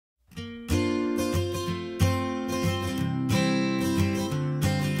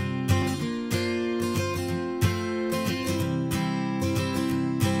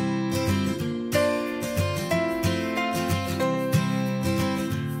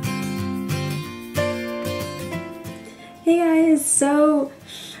Hey guys, so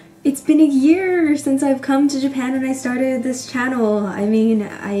it's been a year since I've come to Japan and I started this channel. I mean,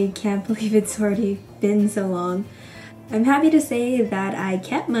 I can't believe it's already been so long. I'm happy to say that I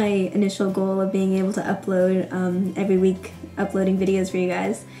kept my initial goal of being able to upload every week, uploading videos for you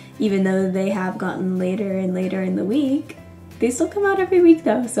guys, even though they have gotten later and later in the week. They still come out every week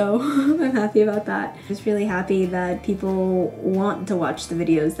though, so I'm happy about that. I'm just really happy that people want to watch the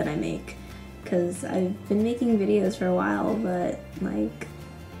videos that I make, because I've been making videos for a while, but like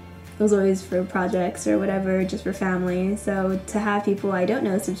it was always for projects or whatever, just for family. So to have people I don't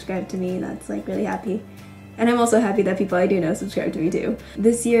know subscribe to me, that's like really happy. And I'm also happy that people I do know subscribe to me too.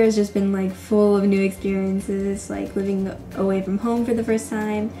 This year has just been like full of new experiences, like living away from home for the first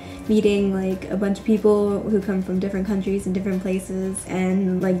time, meeting like a bunch of people who come from different countries and different places,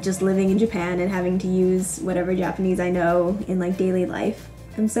 and like just living in Japan and having to use whatever Japanese I know in like daily life.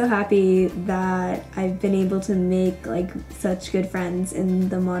 I'm so happy that I've been able to make like such good friends in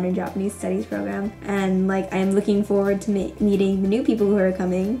the Modern Japanese Studies program, and like I'm looking forward to meeting the new people who are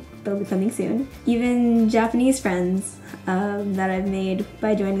coming. They'll be coming soon. Even Japanese friends that I've made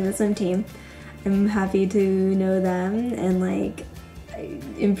by joining the swim team. I'm happy to know them and like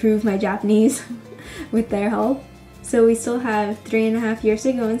improve my Japanese with their help. So we still have 3.5 years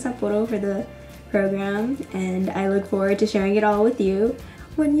to go in Sapporo for the program, and I look forward to sharing it all with you.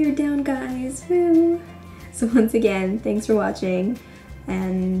 1 year down, guys! Woo! So once again, thanks for watching,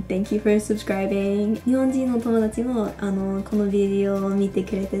 and thank you for subscribing. 日本人の友達もこのビデオを見て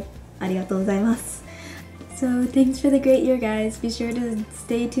くれてありがとうございます。So thanks for the great year, guys. Be sure to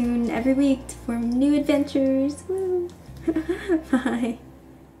stay tuned every week for new adventures. Woo! Bye!